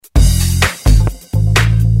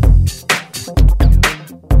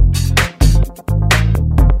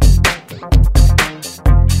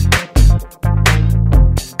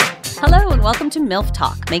to MILF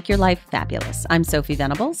Talk, Make Your Life Fabulous. I'm Sophie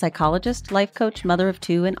Venable, psychologist, life coach, mother of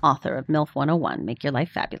two, and author of MILF 101, Make Your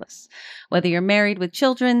Life Fabulous. Whether you're married with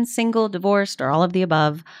children, single, divorced, or all of the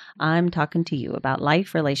above, I'm talking to you about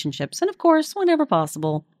life, relationships, and of course, whenever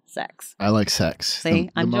possible, sex. I like sex. See,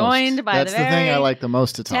 I'm joined by That's the the very thing I like the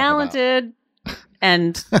most to talk talented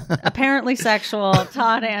and apparently sexual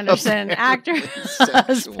Todd Anderson, actor,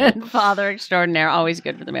 husband, father extraordinaire. Always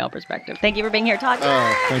good for the male perspective. Thank you for being here, Todd.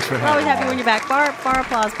 Oh, thanks for having Always me. happy when you're back. Bar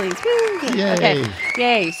applause, please. Woo. Yay. Okay.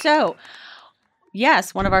 Yay. So,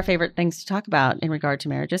 yes, one of our favorite things to talk about in regard to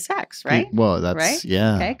marriage is sex, right? Well, that's, right?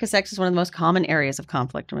 yeah. Okay, because sex is one of the most common areas of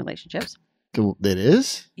conflict in relationships. It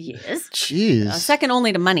is? Yes. Jeez. Second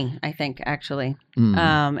only to money, I think, actually.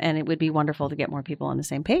 Mm. And it would be wonderful to get more people on the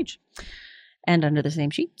same page and under the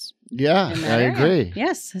same sheets. Yeah, in I that area. agree.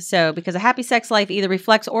 Yes. So, because a happy sex life either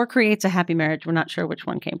reflects or creates a happy marriage, we're not sure which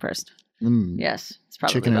one came first. Mm. Yes. It's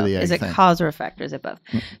probably Chicken or both. the egg Is it thing. cause or effect, or is it both?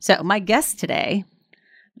 So, my guest today,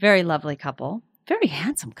 very lovely couple. Very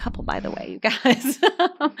handsome couple, by the way, you guys.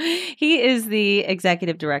 He is the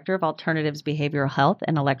executive director of Alternatives Behavioral Health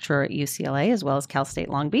and a lecturer at UCLA, as well as Cal State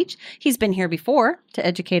Long Beach. He's been here before to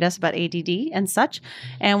educate us about ADD and such,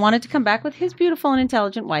 and wanted to come back with his beautiful and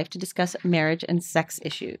intelligent wife to discuss marriage and sex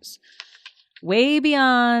issues. Way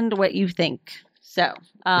beyond what you think. So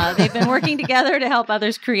they've been working together to help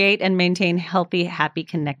others create and maintain healthy, happy,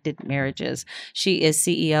 connected marriages. She is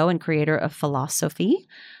CEO and creator of Philosophy,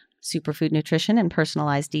 Superfood Nutrition, and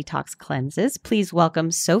Personalized Detox Cleanses. Please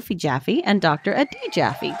welcome Sophie Jaffe and Dr. Adi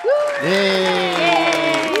Jaffe. Woo!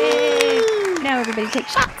 Yay! Now everybody take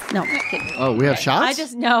shots. No, I'm not kidding. Oh, we have shots?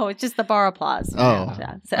 It's just the bar applause. Oh.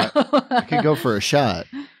 Yeah, I could go for a shot.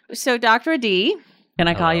 So Dr. Adi, can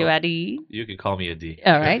I call you Adi? You can call me a D.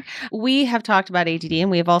 All right. We have talked about ADD,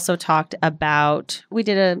 and we have also talked about, we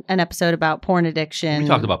did an episode about porn addiction. We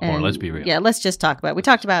talked about porn, and- let's be real. Yeah, let's just talk about it. We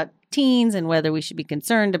talked about teens and whether we should be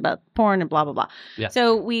concerned about porn and blah, blah, blah. Yeah.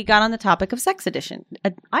 So we got on the topic of sex addiction.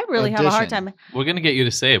 I really have a hard Addition. time. We're going to get you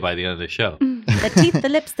to say it by the end of the show. The teeth, the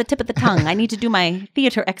lips, the tip of the tongue. I need to do my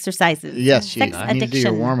theater exercises. Yes, Sex you need to do your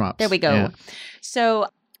addiction. warm-ups. There we go. Yeah. So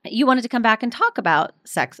you wanted to come back and talk about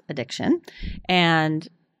sex addiction. And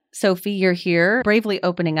Sophie, you're here bravely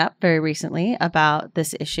opening up very recently about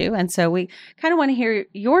this issue. And so we kind of want to hear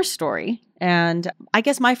your story. And I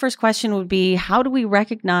guess my first question would be, how do we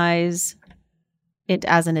recognize it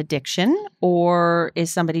as an addiction? Or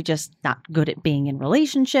is somebody just not good at being in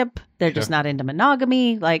relationship? They're just Sure. not into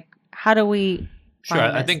monogamy? Like, how do we Sure.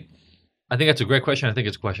 find I this? think that's a great question. I think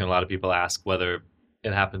it's a question a lot of people ask, whether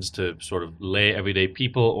it happens to sort of lay everyday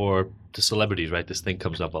people or to celebrities, right? This thing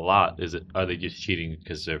comes up a lot. Are they just cheating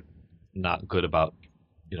because they're not good about,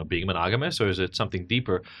 being monogamous, or is it something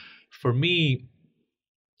deeper? For me,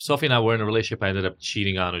 Sophie and I were in a relationship. I ended up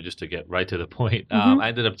cheating on her, just to get right to the point. I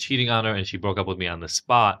ended up cheating on her, and she broke up with me on the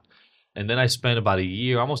spot. And then I spent about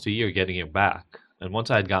almost a year getting her back. And once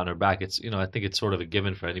I had gotten her back, it's, I think it's sort of a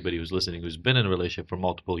given for anybody who's listening, who's been in a relationship for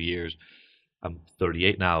multiple years. I'm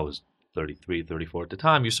 38 now. I was 33, 34 at the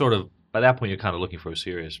time. By that point, you're kind of looking for a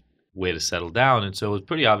serious way to settle down. And so it was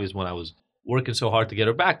pretty obvious when I was working so hard to get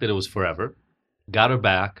her back that it was forever. Got her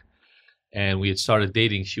back, and we had started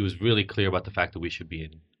dating. She was really clear about the fact that we should be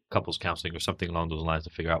in couples counseling or something along those lines to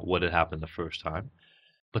figure out what had happened the first time.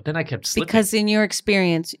 But then I kept slipping. Because in your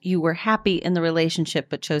experience, you were happy in the relationship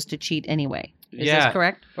but chose to cheat anyway. Is this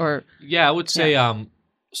correct? Or Yeah, I would say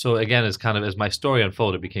so again, as my story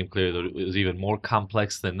unfolded, it became clear that it was even more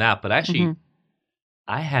complex than that. But actually,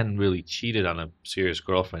 I hadn't really cheated on a serious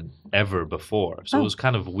girlfriend ever before. So it was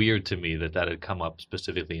kind of weird to me that had come up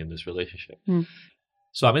specifically in this relationship.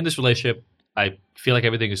 So I'm in this relationship. I feel like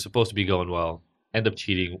everything is supposed to be going well. End up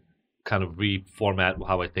cheating, kind of reformat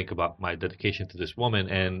how I think about my dedication to this woman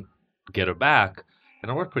and get her back.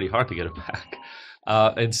 And I worked pretty hard to get her back.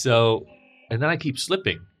 And then I keep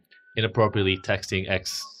slipping, inappropriately texting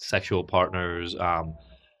ex-sexual partners.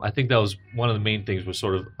 I think that was one of the main things, was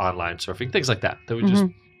sort of online surfing, things like that. That were just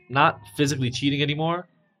not physically cheating anymore,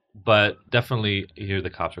 but definitely here the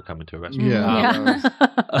cops are coming to arrest me. Yeah.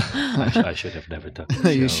 I should have never done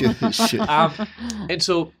this. You should.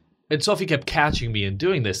 And Sophie kept catching me and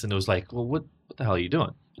doing this, and it was like, well, what the hell are you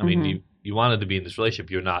doing? I mean, you wanted to be in this relationship.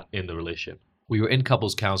 You're not in the relationship. We were in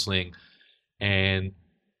couples counseling, and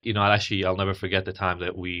I'll never forget the time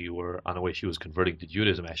that we were on the way. She was converting to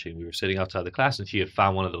Judaism, actually. We were sitting outside the class, and she had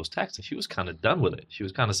found one of those texts, and she was kind of done with it. She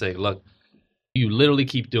was kind of saying, look, you literally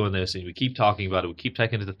keep doing this, and we keep talking about it. We keep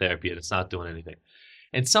taking it to therapy, and it's not doing anything.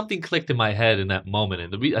 And something clicked in my head in that moment.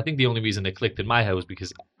 And I think the only reason it clicked in my head was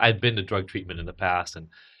because I'd been to drug treatment in the past, and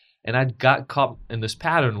And I got caught in this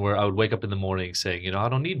pattern where I would wake up in the morning saying, I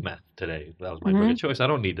don't need meth today. That was my drug of choice. I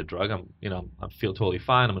don't need the drug. I feel totally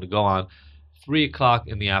fine. I'm going to go on. 3:00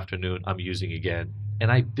 in the afternoon, I'm using again.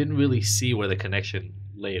 And I didn't really see where the connection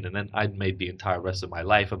laid. And then I'd made the entire rest of my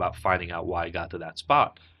life about finding out why I got to that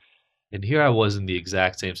spot. And here I was in the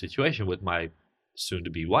exact same situation with my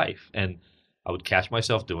soon-to-be wife. And I would catch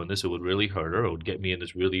myself doing this. It would really hurt her. It would get me in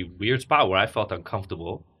this really weird spot where I felt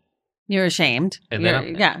uncomfortable. You're ashamed.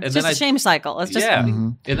 It's just a shame cycle. It's just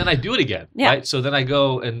And then I do it again. Yeah. Right. So then I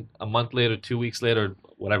go, and a month later, 2 weeks later,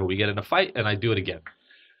 whatever, we get in a fight, and I do it again.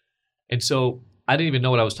 And so I didn't even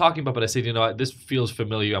know what I was talking about, but I said, this feels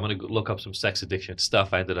familiar. I'm going to look up some sex addiction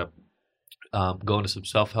stuff. I ended up going to some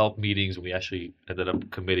self-help meetings. We actually ended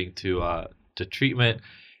up committing to treatment,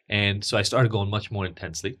 and so I started going much more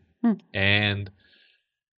intensely. And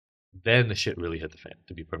then the shit really hit the fan,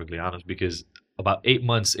 to be perfectly honest, because about 8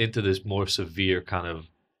 months into this more severe kind of,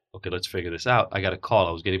 okay, let's figure this out, I got a call.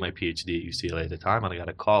 I was getting my PhD at UCLA at the time, and I got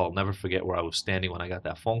a call. I'll never forget where I was standing when I got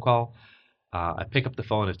that phone call. I pick up the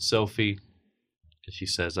phone. It's Sophie. And she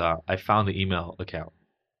says, I found the email account.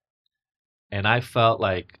 And I felt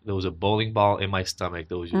like there was a bowling ball in my stomach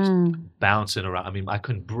that was just bouncing around. I mean, I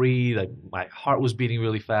couldn't breathe. My heart was beating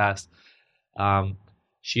really fast.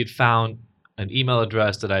 She had found an email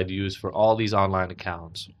address that I'd used for all these online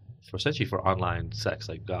accounts, essentially for online sex,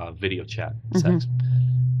 like video chat sex.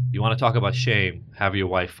 You want to talk about shame, have your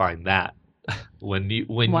wife find that when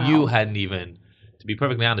you hadn't even, to be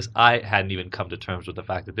perfectly honest, I hadn't even come to terms with the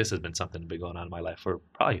fact that this has been something been going on in my life for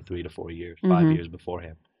probably 3 to 4 years, 5 years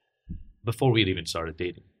beforehand, before we had even started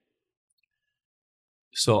dating.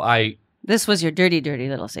 So this was your dirty, dirty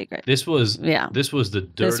little secret. This was the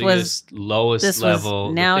dirtiest, lowest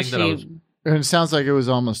level. Now and it sounds like it was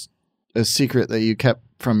almost a secret that you kept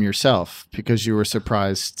from yourself because you were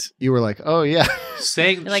surprised. You were like, "Oh yeah,"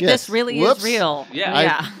 saying like this really is real.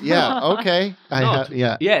 Yeah, okay.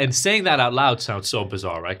 And saying that out loud sounds so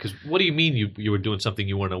bizarre, right? Because what do you mean you were doing something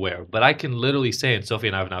you weren't aware of? But I can literally say, and Sophie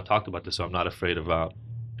and I have now talked about this, so I'm not afraid of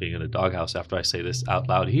being in a doghouse after I say this out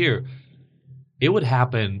loud here. It would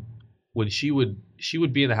happen when she would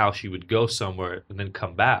be in the house. She would go somewhere and then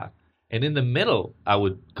come back. And in the middle, I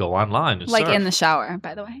would go online and like surf. In the shower,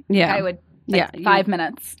 by the way. Yeah, I would. 5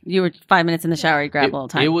 minutes. You were 5 minutes in the shower. You grab a little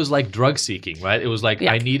time. It was like drug seeking, right? It was like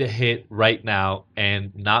I need a hit right now,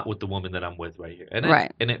 and not with the woman that I'm with right here. And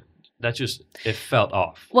it felt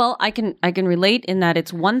off. Well, I can relate in that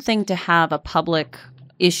it's one thing to have a public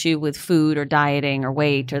issue with food or dieting or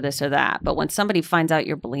weight or this or that, but when somebody finds out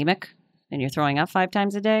you're bulimic and you're throwing up 5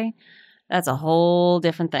 times a day, that's a whole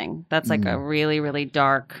different thing. That's like a really, really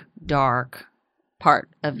dark part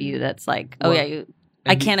of you that's like,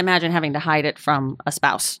 I can't imagine having to hide it from a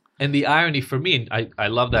spouse. And the irony for me, and I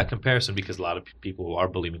love that comparison because a lot of people who are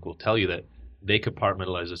bulimic will tell you that they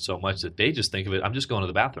compartmentalize it so much that they just think of it, I'm just going to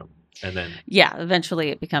the bathroom. And then... Yeah, eventually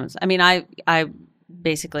it becomes... I mean, I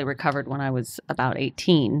basically recovered when I was about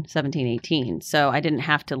 17, 18. So I didn't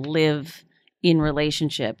have to live in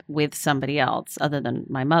relationship with somebody else other than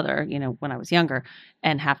my mother, when I was younger,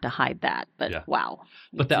 and have to hide that. But wow.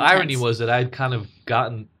 But the irony was that I'd kind of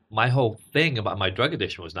gotten... My whole thing about my drug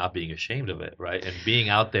addiction was not being ashamed of it, right? And being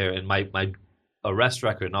out there and my arrest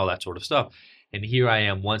record and all that sort of stuff. And here I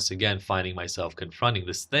am once again finding myself confronting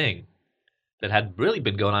this thing that had really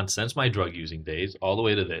been going on since my drug using days all the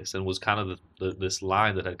way to this, and was kind of this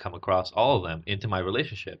line that had come across all of them into my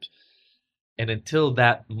relationships. And until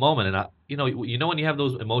that moment, and when you have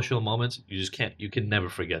those emotional moments, you can never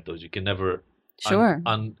forget those. You can never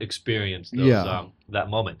unexperience those, that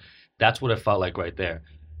moment. That's what it felt like right there.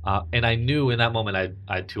 And I knew in that moment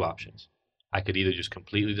I had 2 options. I could either just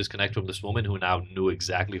completely disconnect from this woman who now knew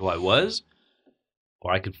exactly who I was,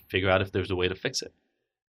 or I could figure out if there's a way to fix it.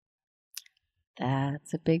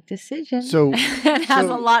 That's a big decision. So it has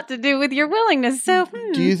a lot to do with your willingness. So,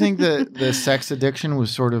 do you think that the sex addiction was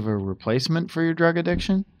sort of a replacement for your drug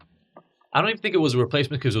addiction? I don't even think it was a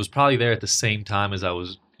replacement because it was probably there at the same time as I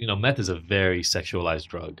was. Meth is a very sexualized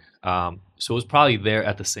drug, so it was probably there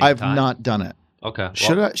at the same time. I've not done it. Okay.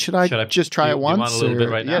 Well, should I just try it once? You want a little bit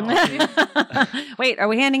right now? Wait, are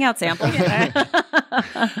we handing out samples?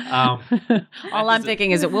 All I'm thinking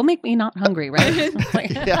is it will make me not hungry, right? There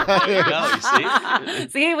you go. You see?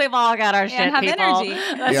 See, we've all got our shit, and have people. energy.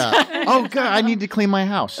 Yeah. Oh, good. I need to clean my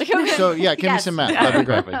house. So give me some meth. That'd be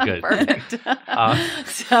great. Good. Perfect.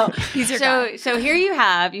 So here you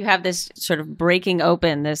have this sort of breaking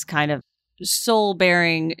open, this kind of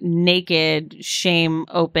soul-bearing, naked,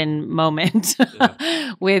 shame-open moment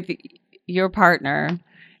with your partner,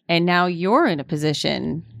 and now you're in a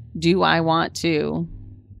position, do I want to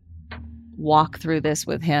walk through this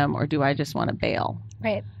with him, or do I just want to bail?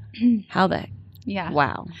 Right. How the Yeah.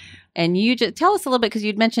 wow. And you just tell us a little bit, because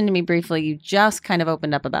you'd mentioned to me briefly, you just kind of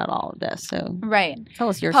opened up about all of this. So Right. tell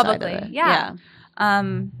us your Publicly. side of it. Yeah.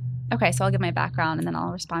 Okay, so I'll give my background and then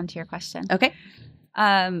I'll respond to your question. Okay.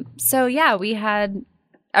 So yeah, we had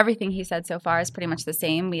everything he said so far is pretty much the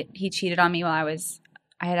same. He cheated on me while I was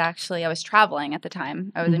traveling at the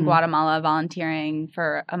time. I was in Guatemala volunteering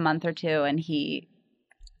for a month or two, and he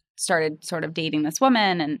started sort of dating this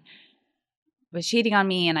woman and was cheating on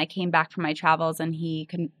me. And I came back from my travels, and he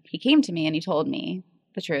came to me and he told me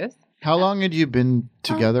the truth. How long had you been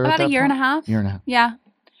together? About at that a year point? and a half. Year and a half. Yeah.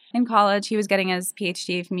 In college, he was getting his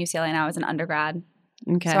PhD from UCLA, and I was an undergrad.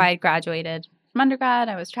 Okay. So I had graduated from undergrad.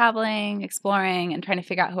 I was traveling, exploring, and trying to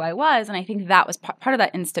figure out who I was. And I think that was part of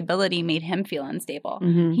that instability made him feel unstable.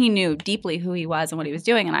 Mhm. He knew deeply who he was and what he was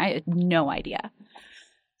doing, and I had no idea.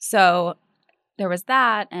 So there was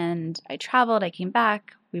that, and I traveled. I came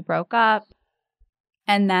back. We broke up.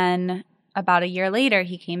 And then about a year later,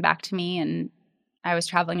 he came back to me, and I was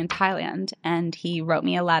traveling in Thailand, and he wrote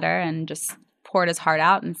me a letter and just poured his heart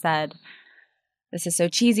out and said, "This is so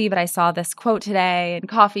cheesy, but I saw this quote today and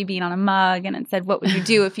coffee bean on a mug, and it said, 'What would you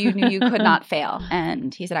do if you knew you could not fail?'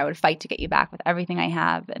 And he said, 'I would fight to get you back with everything I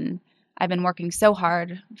have. And I've been working so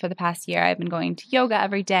hard for the past year. I've been going to yoga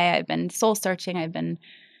every day. I've been soul searching. I've been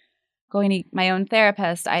going to my own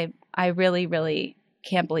therapist. I really, really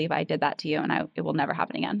can't believe I did that to you, and it will never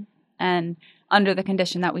happen again.' And under the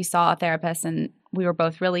condition that we saw a therapist and we were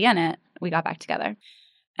both really in it, we got back together.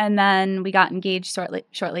 And then we got engaged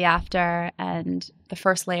shortly after, and the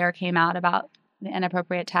first layer came out about the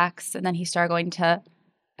inappropriate texts. And then he started going to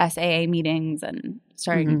SAA meetings and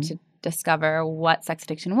starting to discover what sex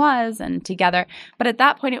addiction was, and together. But at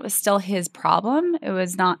that point, it was still his problem. It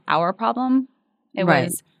was not our problem. It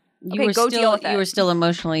was, okay, go deal with it. You were still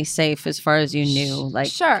emotionally safe as far as you knew, like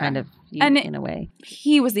Sure. kind of in a way.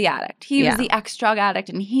 He was the addict. He was the ex-drug addict,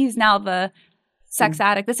 and he's now the sex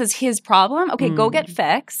addict. This is his problem. Okay, go get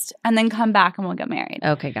fixed and then come back and we'll get married.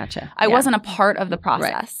 Okay, gotcha. I wasn't a part of the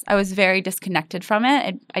process. Right. I was very disconnected from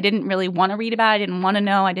it. I didn't really want to read about it. I didn't want to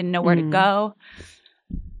know. I didn't know where to go.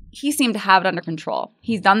 He seemed to have it under control.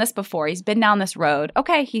 He's done this before. He's been down this road.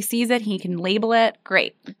 Okay, he sees it. He can label it.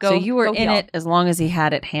 Great. So you were in it as long as he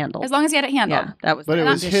had it handled. As long as he had it handled. Yeah, that was. But it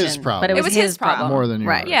was his problem. But it was his problem more than yours.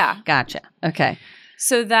 Right. Yeah. Gotcha. Okay.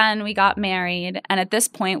 So then we got married, and at this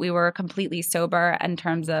point we were completely sober in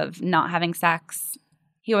terms of not having sex.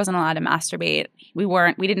 He wasn't allowed to masturbate. We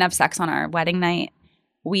didn't have sex on our wedding night.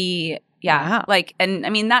 Wow. And I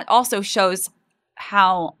mean, that also shows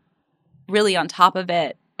how really on top of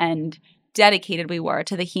it and dedicated we were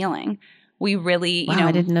to the healing. We really,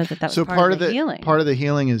 I didn't know that was so part of the healing. Part of the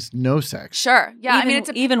healing is no sex. Sure. Yeah.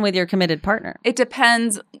 Even with your committed partner. It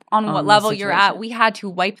depends on what level you're at. We had to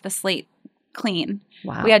wipe the slate clean.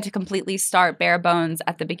 Wow. We had to completely start bare bones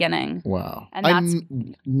at the beginning. Wow. And I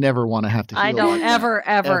never want to have to heal. I don't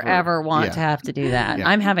ever want to have to do that. Yeah.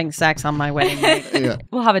 I'm having sex on my wedding night. Yeah.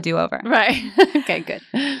 We'll have a do-over. Right. Okay, good.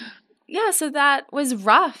 Yeah, so that was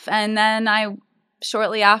rough. And then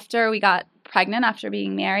shortly after, we got pregnant after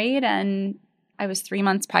being married, and I was 3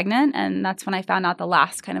 months pregnant, and that's when I found out the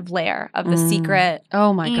last kind of layer of the secret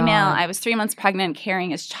email. God. I was 3 months pregnant, carrying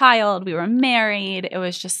his child. We were married. It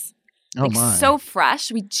was just so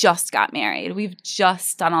fresh. We just got married. We've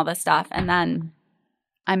just done all this stuff. And then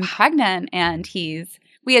I'm pregnant, and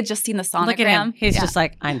we had just seen the sonogram. Look at him. He's just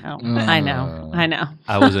like, I know.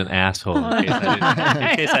 I was an asshole in case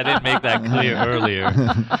I didn't make that clear earlier.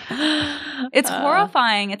 It's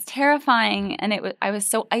horrifying. It's terrifying. And I was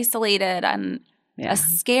so isolated and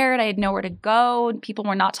scared. I had nowhere to go. People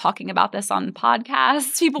were not talking about this on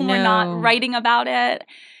podcasts. People were not writing about it.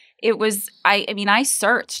 It was, I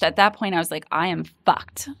searched. At that point, I was like, I am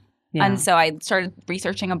fucked. Yeah. And so I started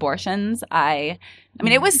researching abortions.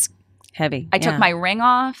 It was heavy. I took my ring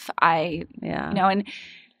off. And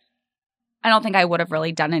I don't think I would have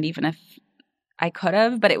really done it even if I could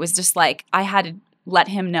have, but it was just like I had to let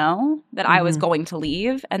him know that I was going to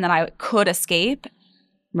leave and that I could escape.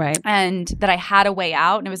 Right. And that I had a way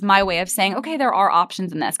out. And it was my way of saying, okay, there are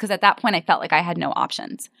options in this. Because at that point, I felt like I had no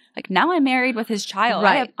options. Like, now I'm married with his child.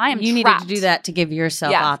 Right. I am You trapped. needed to do that to give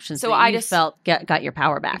yourself options. So I just felt got your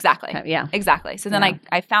power back. Exactly. Yeah. Exactly. So then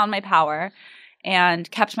I found my power and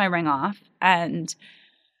kept my ring off. And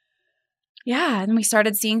and we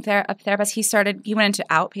started seeing a therapist. He went into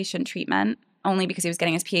outpatient treatment only because he was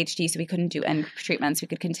getting his PhD. So we couldn't do in treatments. We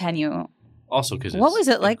could continue. Also, because what was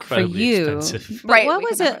it like for you? Right. What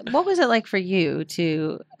was it like for you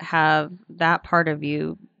to have that part of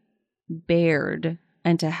you bared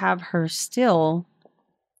and to have her still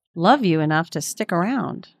love you enough to stick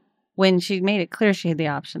around when she made it clear she had the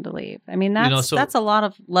option to leave. I mean, that's a lot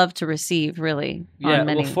of love to receive, really. Yeah. On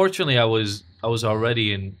many. Well, fortunately, I was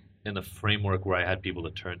already in a framework where I had people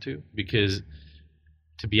to turn to, because,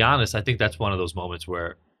 to be honest, I think that's one of those moments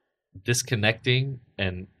where disconnecting,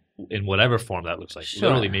 and in whatever form that looks like, Sure.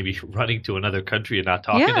 literally maybe running to another country and not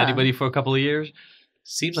talking to Yeah. anybody for a couple of years,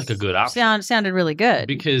 seems like a good option. Sounded really good.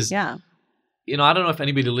 Because, yeah. I don't know if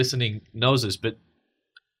anybody listening knows this, but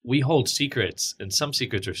we hold secrets, and some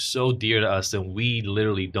secrets are so dear to us that we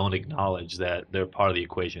literally don't acknowledge that they're part of the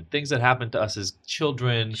equation. Things that happen to us as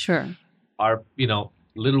children Sure. are,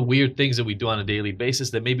 little weird things that we do on a daily basis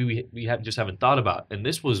that maybe we just haven't thought about. And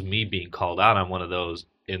this was me being called out on one of those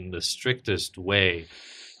in the strictest way.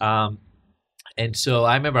 And so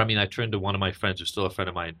I remember, I turned to one of my friends, who's still a friend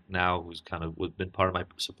of mine now, who's kind of been part of my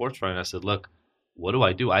support structure, and I said, look, what do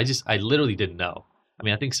I do? I literally didn't know.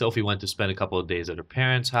 I think Sophie went to spend a couple of days at her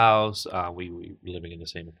parents' house. We were living in the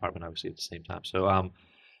same apartment, obviously, at the same time. So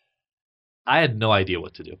I had no idea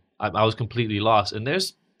what to do. I was completely lost. And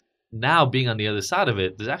now being on the other side of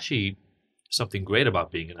it, there's actually something great about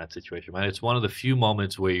being in that situation, right? It's one of the few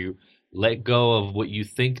moments where you let go of what you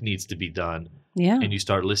think needs to be done, and you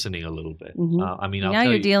start listening a little bit. Mm-hmm. Now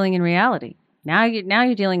you're dealing in reality. Now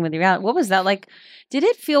you're dealing with reality. What was that like? Did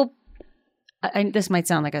it feel? This might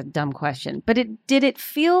sound like a dumb question, but did it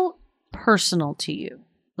feel personal to you?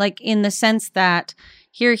 Like, in the sense that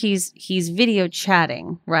here he's video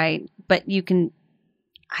chatting, right? But you can,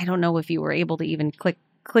 I don't know if you were able to even click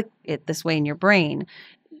it this way in your brain.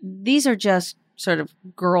 These are just sort of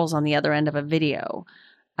girls on the other end of a video.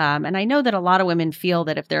 And I know that a lot of women feel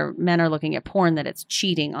that if their men are looking at porn, that it's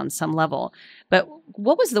cheating on some level. But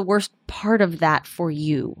what was the worst part of that for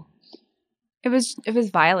you? It was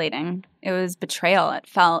violating. It was betrayal. I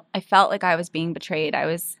felt like I was being betrayed. I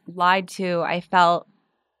was lied to. I felt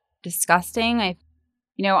disgusting.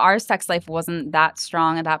 Our sex life wasn't that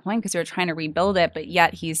strong at that point because we were trying to rebuild it, but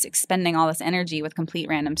yet he's expending all this energy with complete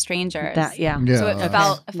random strangers. So it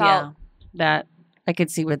felt that I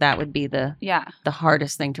could see where that would be the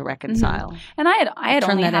hardest thing to reconcile. Mm-hmm. And I had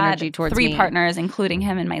Turn only that had energy towards 3 me. partners, including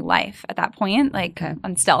him in my life at that point.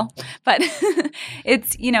 And still, but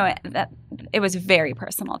it's that it was very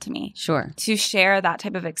personal to me. Sure, to share that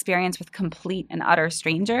type of experience with complete and utter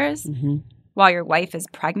strangers Mm-hmm. while your wife is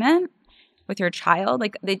pregnant with your child,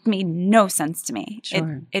 like, it made no sense to me.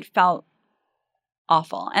 Sure. It felt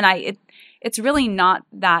awful. And it's really not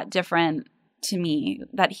that different to me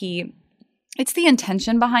that it's the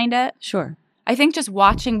intention behind it. Sure. I think just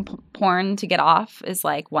watching porn to get off is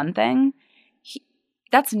like one thing.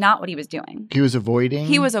 That's not what he was doing. He was avoiding?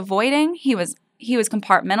 He was avoiding. He was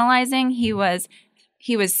compartmentalizing. He was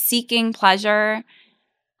seeking pleasure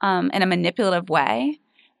in a manipulative way.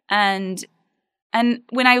 And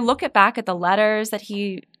when I look back at the letters that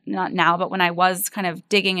he, not now, but when I was kind of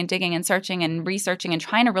digging and searching and researching and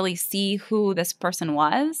trying to really see who this person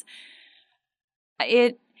was,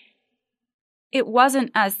 it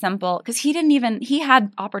wasn't as simple, because he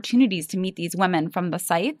had opportunities to meet these women from the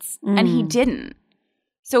sites and he didn't.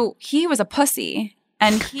 So he was a pussy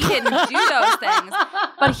and he didn't do those things,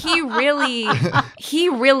 but he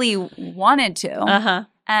really wanted to. Uh-huh.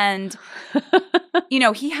 And,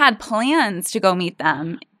 he had plans to go meet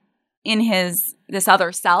them in this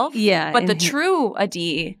other self. Yeah. But the true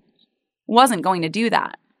Adi wasn't going to do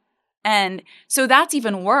that. And so that's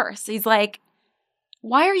even worse. He's like,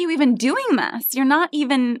 why are you even doing this? You're not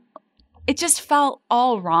even, it just felt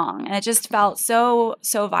all wrong. And it just felt so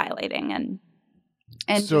violating.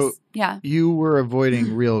 And so just, yeah. You were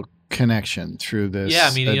avoiding real connection through this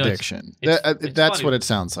addiction. It's that's funny. what it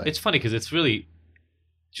sounds like. It's funny because it's really,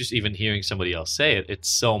 just even hearing somebody else say it, it's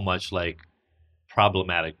so much like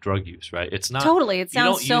problematic drug use, right? It's not totally. It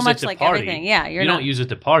sounds so much like party. everything. Yeah, you don't use it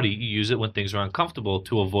to party. You use it when things are uncomfortable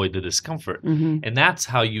to avoid the discomfort, and that's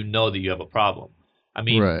how you know that you have a problem. I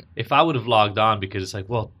mean, if I would have logged on because it's like,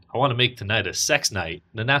 well, I want to make tonight a sex night,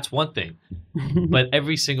 then that's one thing. But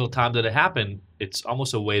every single time that it happened, it's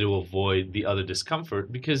almost a way to avoid the other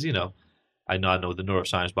discomfort because, I know the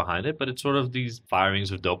neuroscience behind it, but it's sort of these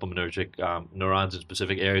firings of dopaminergic neurons in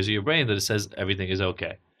specific areas of your brain that it says everything is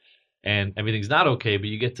okay. And everything's not okay, but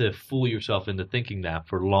you get to fool yourself into thinking that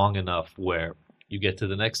for long enough where you get to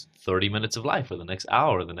the next 30 minutes of life or the next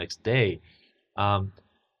hour or the next day. And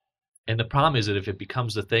the problem is that if it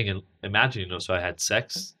becomes the thing, and imagine, so I had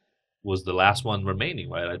sex was the last one remaining,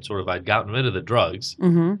 right? I'd gotten rid of the drugs,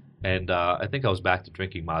 and I think I was back to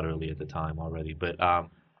drinking moderately at the time already, but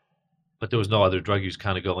there was no other drug use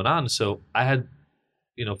kind of going on. So I had,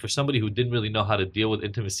 for somebody who didn't really know how to deal with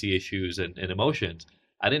intimacy issues and emotions,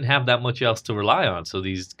 I didn't have that much else to rely on. So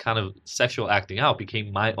these kind of sexual acting out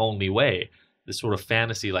became my only way. This sort of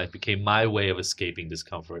fantasy life became my way of escaping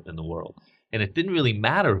discomfort in the world. And it didn't really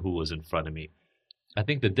matter who was in front of me. I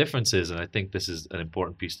think the difference is, and I think this is an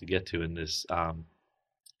important piece to get to in this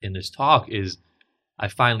talk, is I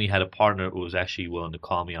finally had a partner who was actually willing to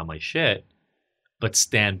call me on my shit, but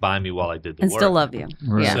stand by me while I did the And work. still love you.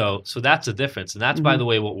 Right. Yeah. So that's the difference. And that's, by the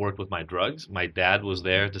way, what worked with my drugs. My dad was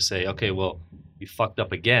there to say, okay, well, you fucked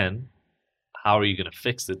up again. How are you going to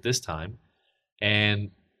fix it this time?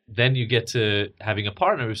 And then you get to having a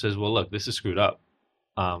partner who says, well, look, this is screwed up.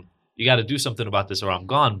 You got to do something about this or I'm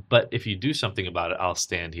gone. But if you do something about it, I'll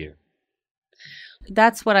stand here.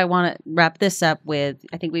 That's what I want to wrap this up with.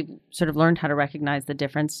 I think we've sort of learned how to recognize the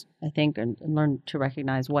difference, I think, and learn to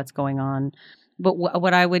recognize what's going on. But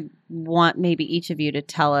what I would want maybe each of you to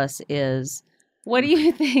tell us is, what do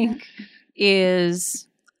you think is,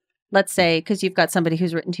 let's say, because you've got somebody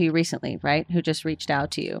who's written to you recently, right, who just reached out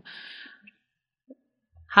to you.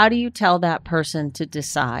 How do you tell that person to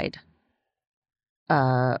decide?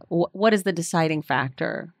 What is the deciding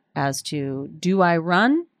factor as to, do I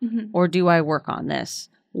run or do I work on this?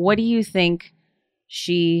 What do you think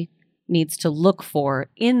she needs to look for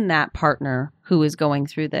in that partner who is going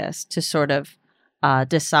through this to sort of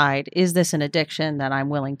decide, is this an addiction that I'm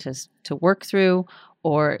willing to work through,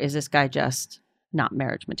 or is this guy just not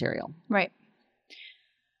marriage material? Right.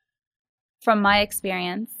 From my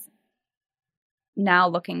experience, now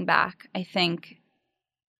looking back, I think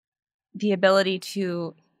the ability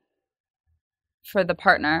for the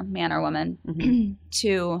partner, man or woman,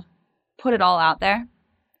 to put it all out there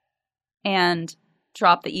and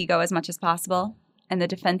drop the ego as much as possible and the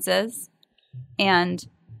defenses. And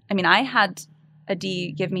I mean, I had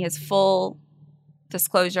Adi give me his full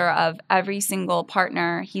disclosure of every single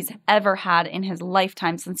partner he's ever had in his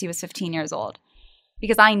lifetime since he was 15 years old.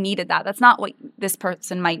 Because I needed that. That's not what this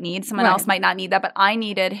person might need. Someone else might not need that, but I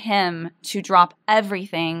needed him to drop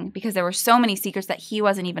everything because there were so many secrets that he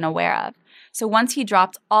wasn't even aware of. So once he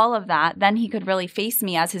dropped all of that, then he could really face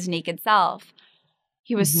me as his naked self.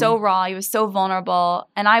 He was so raw. He was so vulnerable.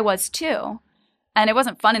 And I was too. And it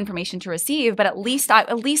wasn't fun information to receive, but at least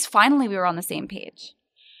finally we were on the same page.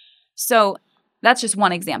 So that's just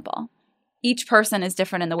one example. Each person is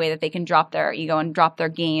different in the way that they can drop their ego and drop their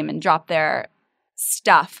game and drop their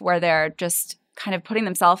stuff where they're just kind of putting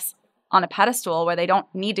themselves on a pedestal where they don't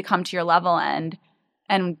need to come to your level and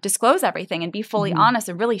disclose everything and be fully honest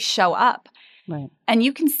and really show up. Right. And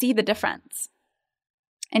you can see the difference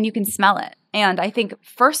and you can smell it. And I think,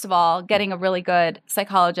 first of all, getting a really good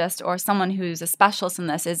psychologist or someone who's a specialist in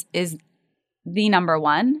this is the number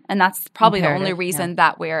one. And that's probably the only reason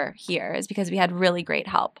that we're here, is because we had really great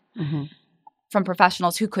help from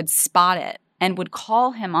professionals who could spot it and would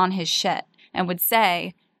call him on his shit and would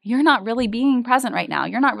say, you're not really being present right now.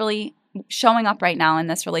 You're not really showing up right now in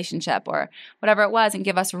this relationship, or whatever it was, and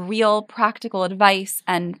give us real practical advice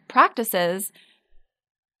and practices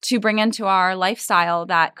to bring into our lifestyle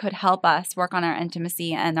that could help us work on our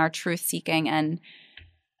intimacy and our truth seeking and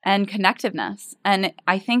connectiveness. And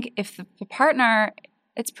I think if the partner,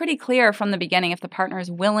 it's pretty clear from the beginning if the partner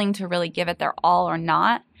is willing to really give it their all or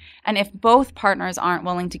not. And if both partners aren't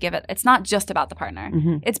willing to give it, it's not just about the partner.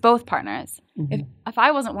 It's both partners. If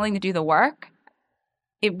I wasn't willing to do the work,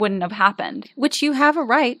 it wouldn't have happened. Which you have a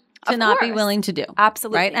right to not be willing to do.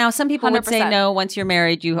 Absolutely. Right? Now, some people would say, no, once you're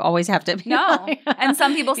married, you always have to be. No. And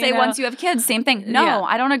some people say, once you have kids, same thing. No,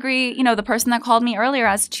 I don't agree. You know, the person that called me earlier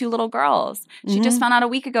has 2 little girls. She just found out a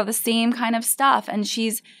week ago the same kind of stuff. And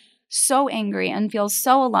she's so angry and feels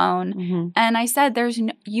so alone. And I said,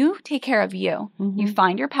 you take care of you. You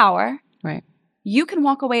find your power. Right. You can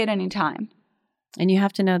walk away at any time. And you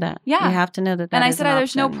have to know that. Yeah. You have to know that. And I said,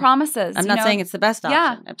 there's no promises. I'm not saying it's the best option.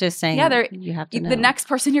 Yeah. I'm just saying you have to know. The next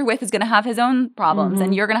person you're with is going to have his own problems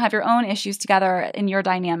and you're going to have your own issues together in your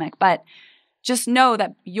dynamic. But just know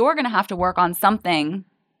that you're going to have to work on something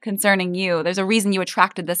concerning you. There's a reason you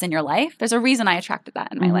attracted this in your life. There's a reason I attracted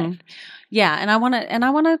that in my life. Yeah. And I want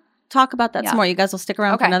to talk about that some more. You guys will stick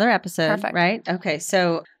around for another episode. Perfect. Right? Okay.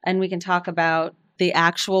 So, and we can talk about the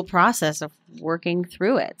actual process of working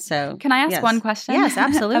through it. So can I ask one question? Yes,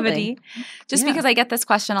 absolutely. Just because I get this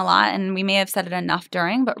question a lot and we may have said it enough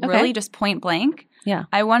during, but really just point blank. Yeah.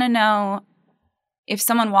 I want to know if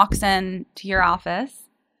someone walks in to your office,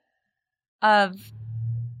 of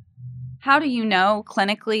how do you know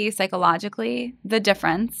clinically, psychologically, the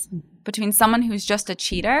difference between someone who's just a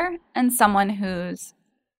cheater and someone who's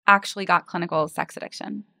actually got clinical sex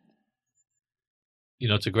addiction? You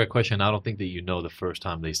know, it's a great question. I don't think that you know the first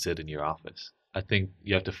time they sit in your office. I think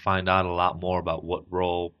you have to find out a lot more about what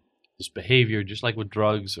role this behavior, just like with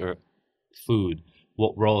drugs or food,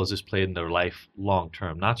 what role has this played in their life long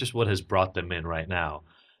term, not just what has brought them in right now.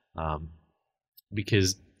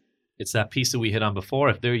 Because it's that piece that we hit on before.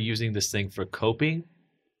 If they're using this thing for coping,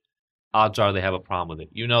 odds are they have a problem with it.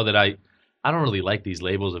 You know that I don't really like these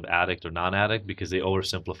labels of addict or non-addict because they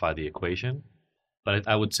oversimplify the equation. But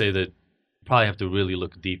I would say that you probably have to really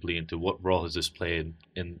look deeply into what role has this played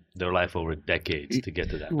in their life over decades to get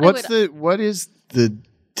to that. What is the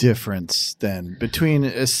difference then between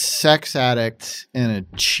a sex addict and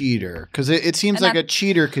a cheater? Because it seems like a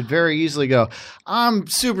cheater could very easily go, I'm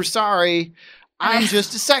super sorry, I'm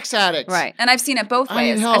just a sex addict. Right. And I've seen it both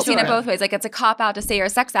ways. I've seen it both ways. Like, it's a cop-out to say you're a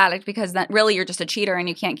sex addict because then really you're just a cheater and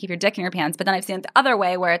you can't keep your dick in your pants. But then I've seen it the other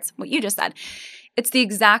way where it's what you just said. It's the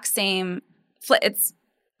exact same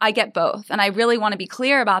I get both. And I really want to be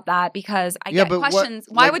clear about that because I get questions.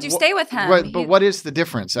 Why would you stay with him? Right, but what is the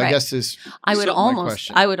difference? I guess is I would almost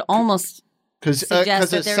suggest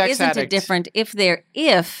that there isn't a different if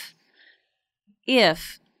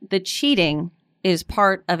the cheating is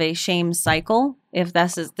part of a shame cycle, if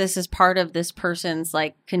this is part of this person's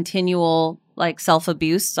like continual like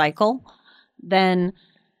self-abuse cycle, then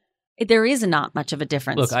there is not much of a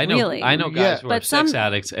difference. Look, I know guys who are sex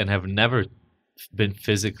addicts and have never been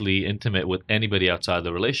physically intimate with anybody outside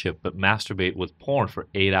the relationship, but masturbate with porn for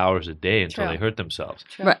 8 hours a day until they hurt themselves.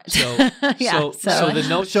 Right. So the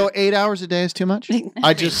notion. So 8 hours a day is too much?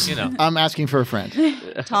 I just, I'm asking for a friend.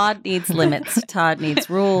 Todd needs limits. Todd needs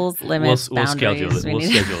rules, limits, boundaries. We'll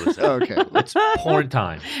schedule this. Okay. It's porn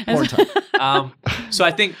time. Porn time. So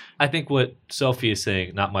I think what Sophie is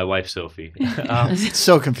saying, not my wife Sophie. It's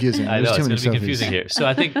so confusing. I know it's going to be confusing here. So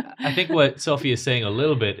I think what Sophie is saying a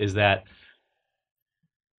little bit is that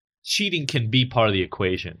cheating can be part of the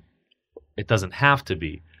equation. It doesn't have to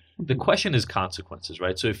be. The question is consequences,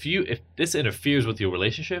 right? So if this interferes with your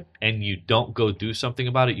relationship and you don't go do something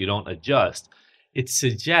about it, you don't adjust, it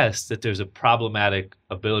suggests that there's a problematic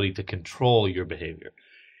ability to control your behavior.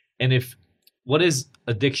 And what is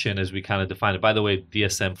addiction as we kind of define it? By the way,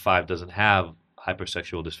 DSM-5 doesn't have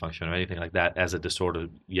hypersexual dysfunction or anything like that as a disorder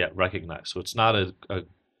yet recognized. So it's not a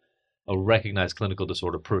recognized clinical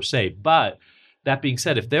disorder per se, but that being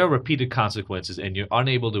said, if there are repeated consequences and you're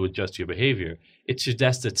unable to adjust your behavior, it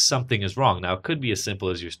suggests that something is wrong. Now, it could be as simple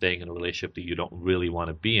as you're staying in a relationship that you don't really want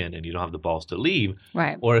to be in and you don't have the balls to leave.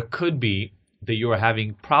 Right. Or it could be that you're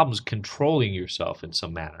having problems controlling yourself in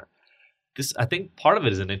some manner. I think part of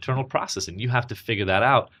it is an internal process, and you have to figure that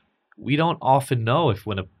out. We don't often know if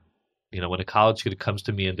when a college kid comes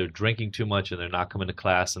to me and they're drinking too much and they're not coming to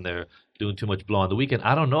class and they're doing too much blow on the weekend,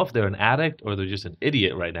 I don't know if they're an addict or they're just an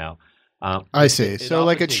idiot right now. I see. So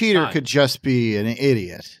like a cheater could just be an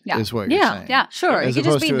idiot, is what you're saying. Yeah, sure. It could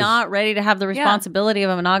just be not ready to have the responsibility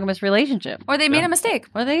of a monogamous relationship. Or they made a mistake.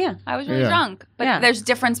 Or I was really drunk. But there's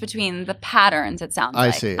difference between the patterns, it sounds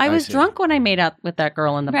like. I see. I was drunk when I made out with that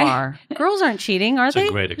girl in the bar. Girls aren't cheating, are they? It's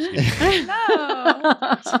a great excuse. No.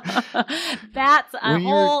 That's a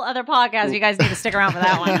whole other podcast. You guys need to stick around for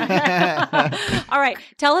that one. All right.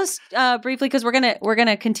 Tell us briefly, because we're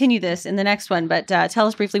gonna continue this in the next one, but tell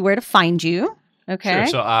us briefly where to find you. Okay. Sure.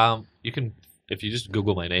 So you can, if you just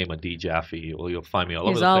Google my name, Adi Jaffe, you'll find me all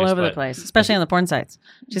over the place. He's all over the place, especially on the porn sites.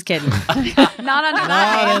 Just kidding. Not under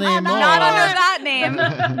that name. Not under that name.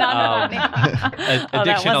 That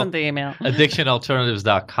wasn't the email.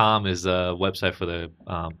 Addictionalternatives.com is a website for the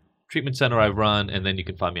treatment center I run, and then you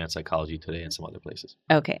can find me on Psychology Today and some other places.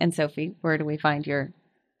 Okay. And Sophie, where do we find your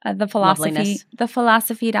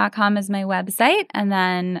Thephilosophie.com is my website, and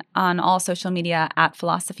then on all social media at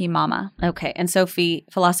Philosophy Mama. Okay, and Sophie,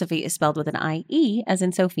 philosophy is spelled with an I-E, as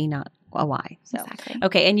in Sophie, not a Y. So. Exactly.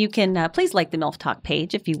 Okay, and you can please like the MILF Talk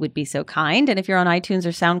page if you would be so kind. And if you're on iTunes or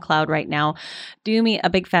SoundCloud right now, do me a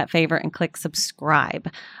big fat favor and click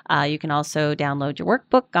subscribe. You can also download your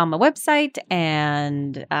workbook on my website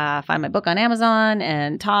and find my book on Amazon.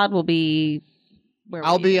 And Todd will be...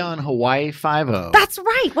 I'll be on Hawaii Five-0. That's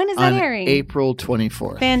right. When is that airing? April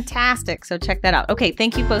 24th. Fantastic. So check that out. Okay,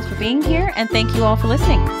 thank you both for being here, and thank you all for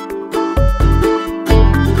listening.